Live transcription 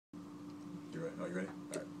You ready?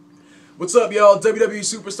 All right. What's up, y'all? WWE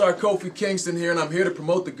superstar Kofi Kingston here, and I'm here to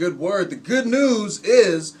promote the good word. The good news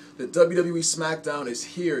is that WWE Smackdown is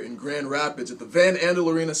here in Grand Rapids at the Van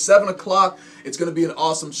Andel Arena, 7 o'clock. It's going to be an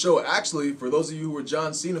awesome show. Actually, for those of you who are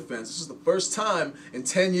John Cena fans, this is the first time in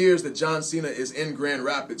 10 years that John Cena is in Grand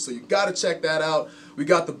Rapids, so you got to check that out. We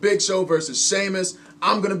got The Big Show versus Sheamus.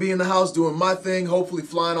 I'm going to be in the house doing my thing, hopefully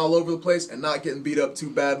flying all over the place and not getting beat up too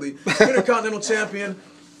badly. Intercontinental Champion.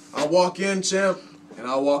 I'll walk in, champ, and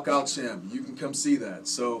I'll walk out, champ. You can come see that.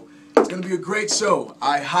 So it's going to be a great show.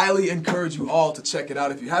 I highly encourage you all to check it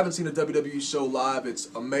out. If you haven't seen a WWE show live, it's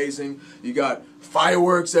amazing. You got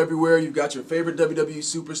fireworks everywhere. You've got your favorite WWE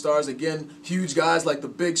superstars. Again, huge guys like The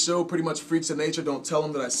Big Show, pretty much freaks of nature. Don't tell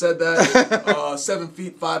them that I said that. 7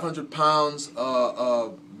 feet, 500 pounds.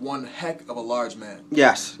 One heck of a large man.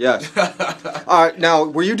 Yes, yes. Now,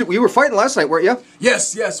 we were fighting last night, weren't you?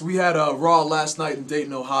 Yes. We had a Raw last night in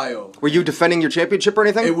Dayton, Ohio. Were you defending your championship or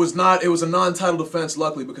anything? It was not. It was a non-title defense,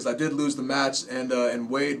 luckily, because I did lose the match, and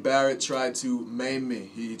Wade Barrett tried to maim me.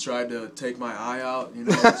 He tried to take my eye out, you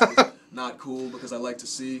know, which was not cool because I like to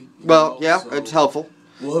see. Well, know, yeah, so it's helpful.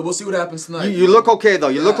 We'll see what happens tonight. You look okay, though.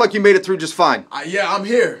 You look like you made it through just fine. Yeah, I'm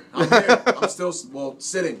here. I'm still,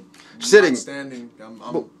 sitting. Sitting. Not standing.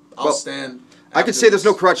 I'll stand. I can say there's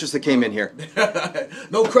no crutches that came in here.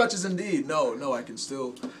 No crutches indeed. No, I can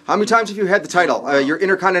still. How many times have you had the title? Your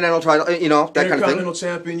Intercontinental title, you know, that kind of thing? Intercontinental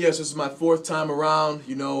Champion, yes. This is my 4th time around.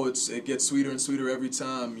 You know, it gets sweeter and sweeter every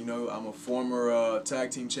time. You know, I'm a former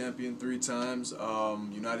Tag Team Champion 3 times,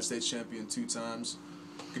 United States Champion 2 times.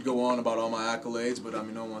 Could go on about all my accolades, but I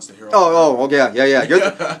mean, no one wants to hear all that.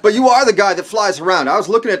 Yeah. But you are the guy that flies around. I was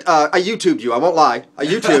looking at, I YouTubed you, I won't lie. I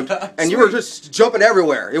YouTubed, and you were just jumping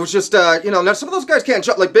everywhere. It was just, you know, now some of those guys can't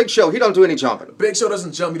jump. Like Big Show, he don't do any jumping. Big Show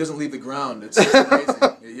doesn't jump, he doesn't leave the ground. It's amazing.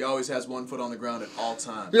 He always has 1 foot on the ground at all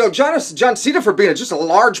times. You know, John Cena, for being just a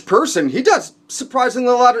large person, he does surprisingly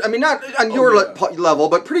a lot of, I mean, not on your level,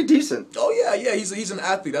 but pretty decent. Oh, yeah, he's an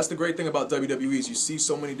athlete. That's the great thing about WWE is you see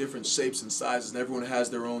so many different shapes and sizes, and everyone has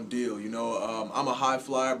their own deal. You know, I'm a high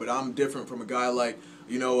flyer, but I'm different from a guy like,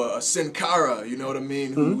 you know, a Sin Cara, you know what I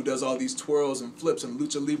mean, who does all these twirls and flips and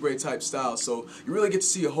lucha libre type styles. So you really get to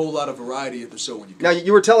see a whole lot of variety at the show when you come. Now,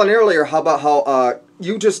 you were telling earlier how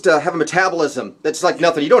you just have a metabolism that's like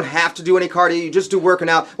nothing. You don't have to do any cardio. You just do working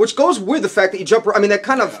out, which goes with the fact that you jump. I mean, that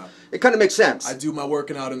kind of it kind of makes sense. I do my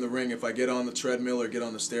working out in the ring. If I get on the treadmill or get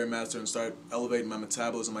on the Stairmaster and start elevating my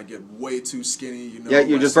metabolism, I get way too skinny. You know, yeah,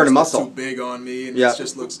 you're just burning muscle. Too big on me, and it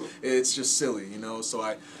just looks. It's just silly, you know. So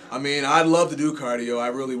I mean, I'd love to do cardio. I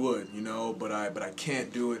really would, you know, but I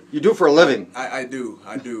can't do it. You do it for a living. I do,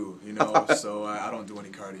 you know. So I don't do any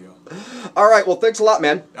cardio. All right. Well, thanks a lot,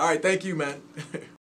 man. All right. Thank you, man.